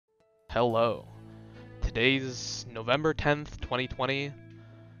Hello. Today's November 10th, 2020,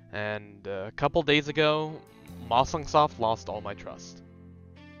 and a couple days ago, Soft lost all my trust.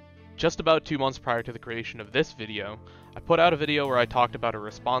 Just about 2 months prior to the creation of this video, I put out a video where I talked about a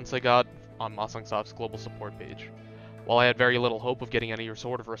response I got on Soft's global support page. While I had very little hope of getting any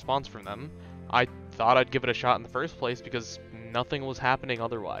sort of response from them, I thought I'd give it a shot in the first place because nothing was happening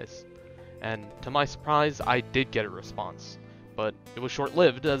otherwise. And to my surprise, I did get a response. But it was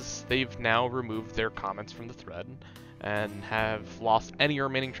short-lived as they've now removed their comments from the thread and have lost any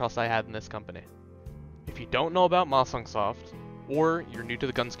remaining trust I had in this company. If you don't know about Soft, or you're new to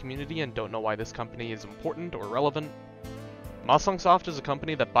the GunZ community and don't know why this company is important or relevant, Soft is a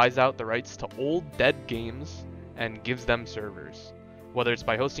company that buys out the rights to old dead games and gives them servers, whether it's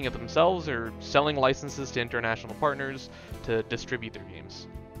by hosting it themselves or selling licenses to international partners to distribute their games.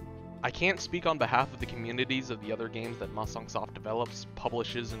 I can't speak on behalf of the communities of the other games that Soft develops,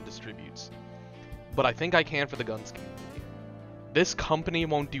 publishes, and distributes, but I think I can for the GunZ community. This company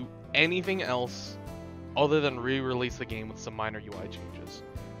won't do anything else other than re-release the game with some minor UI changes,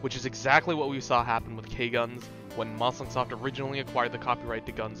 which is exactly what we saw happen with K-Guns when Soft originally acquired the copyright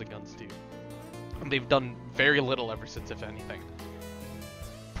to GunZ and GunZ 2. And they've done very little ever since, if anything.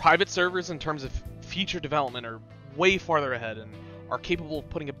 Private servers in terms of feature development are way farther ahead and are capable of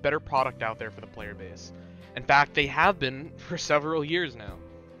putting a better product out there for the player base. In fact, they have been for several years now.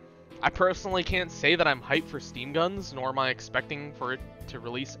 I personally can't say that I'm hyped for Steam Guns, nor am I expecting for it to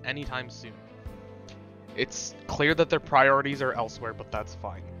release anytime soon. It's clear that their priorities are elsewhere, but that's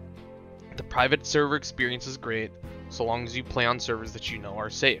fine. The private server experience is great, so long as you play on servers that you know are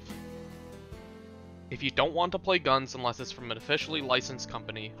safe. If you don't want to play GunZ unless it's from an officially licensed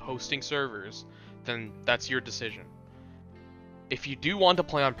company hosting servers, then that's your decision. If you do want to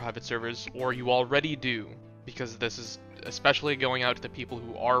play on private servers, or you already do, because this is especially going out to the people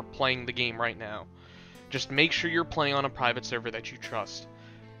who are playing the game right now, just make sure you're playing on a private server that you trust.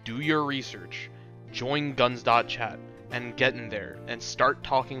 Do your research, join GunZ.chat, and get in there, and start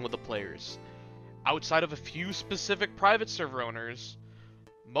talking with the players. Outside of a few specific private server owners,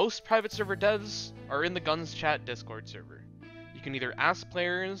 most private server devs are in the GunZ chat Discord server. You can either ask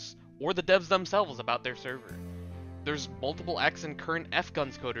players, or the devs themselves about their server. There's multiple X and current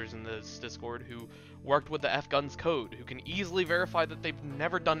F-Guns coders in this Discord who worked with the F-Guns code, who can easily verify that they've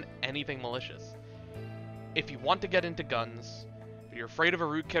never done anything malicious. If you want to get into GunZ, but you're afraid of a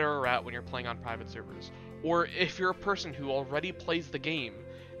rootkit or a rat when you're playing on private servers, or if you're a person who already plays the game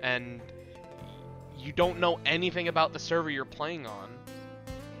and you don't know anything about the server you're playing on,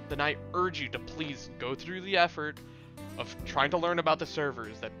 then I urge you to please go through the effort of trying to learn about the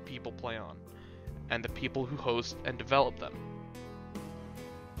servers that people play on, and the people who host and develop them.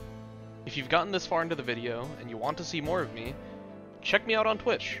 If you've gotten this far into the video and you want to see more of me, check me out on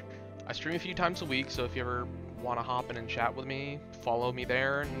Twitch. I stream a few times a week, so if you ever want to hop in and chat with me, follow me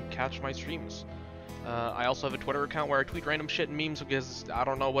there and catch my streams. I also have a Twitter account where I tweet random shit and memes because I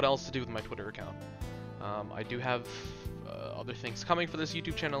don't know what else to do with my Twitter account. I do have other things coming for this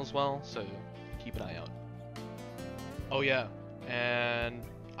YouTube channel as well, so keep an eye out. Oh yeah, and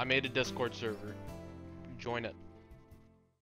I made a Discord server. Join it.